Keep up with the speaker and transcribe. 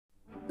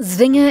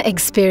Zwinger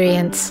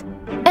Experience.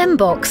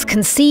 M-Box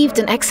conceived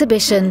an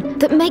exhibition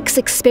that makes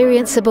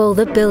experienceable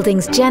the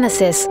building's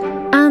genesis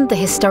and the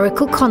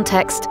historical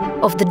context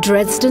of the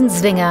Dresden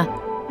Zwinger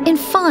in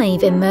 5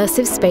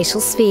 immersive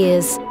spatial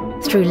spheres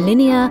through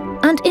linear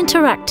and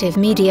interactive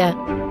media.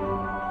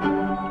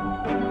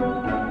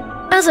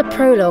 As a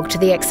prologue to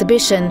the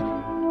exhibition,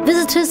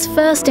 visitors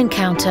first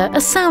encounter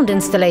a sound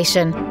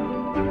installation.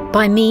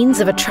 By means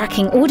of a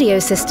tracking audio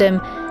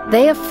system,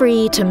 they are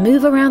free to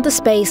move around the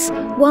space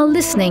while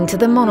listening to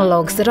the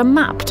monologues that are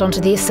mapped onto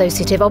the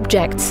associative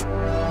objects.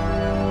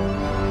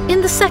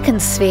 In the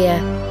second sphere,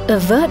 a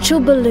virtual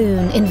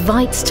balloon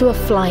invites to a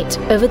flight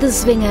over the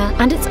Zwinger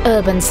and its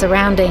urban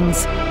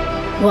surroundings,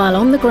 while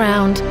on the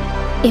ground,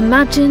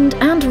 imagined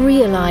and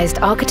realized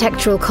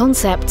architectural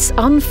concepts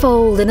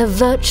unfold in a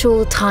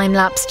virtual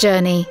time-lapse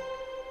journey.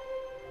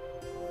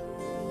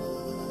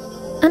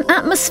 An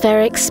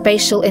atmospheric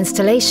spatial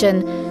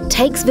installation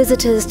takes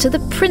visitors to the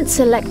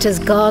Prince-Elector's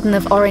Garden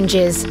of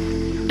Oranges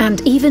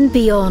and even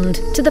beyond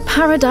to the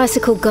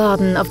paradisical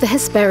garden of the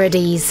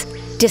Hesperides,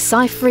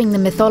 deciphering the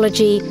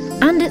mythology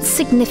and its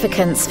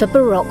significance for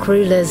Baroque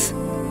rulers.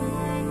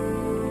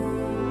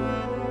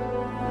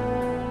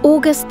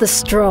 August the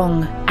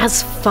Strong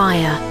as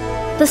fire.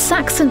 The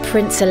Saxon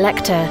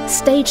Prince-Elector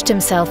staged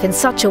himself in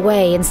such a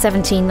way in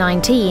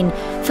 1719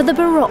 for the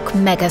Baroque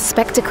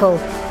mega-spectacle.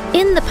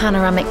 In the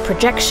panoramic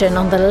projection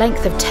on the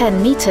length of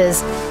 10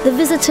 meters, the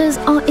visitors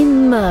are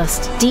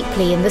immersed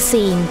deeply in the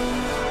scene.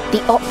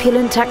 The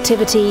opulent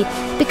activity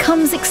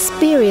becomes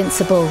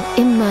experienceable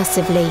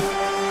immersively.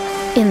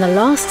 In the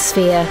last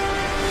sphere,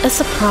 a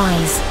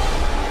surprise.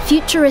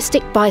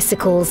 Futuristic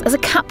bicycles as a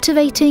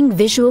captivating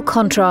visual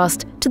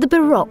contrast to the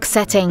Baroque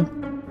setting.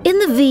 In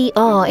the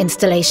VR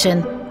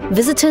installation,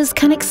 visitors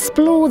can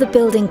explore the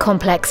building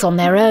complex on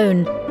their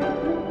own.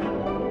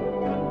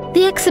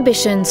 The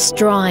exhibition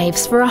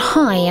strives for a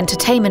high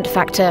entertainment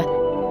factor,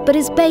 but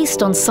is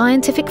based on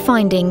scientific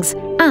findings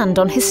and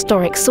on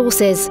historic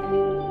sources.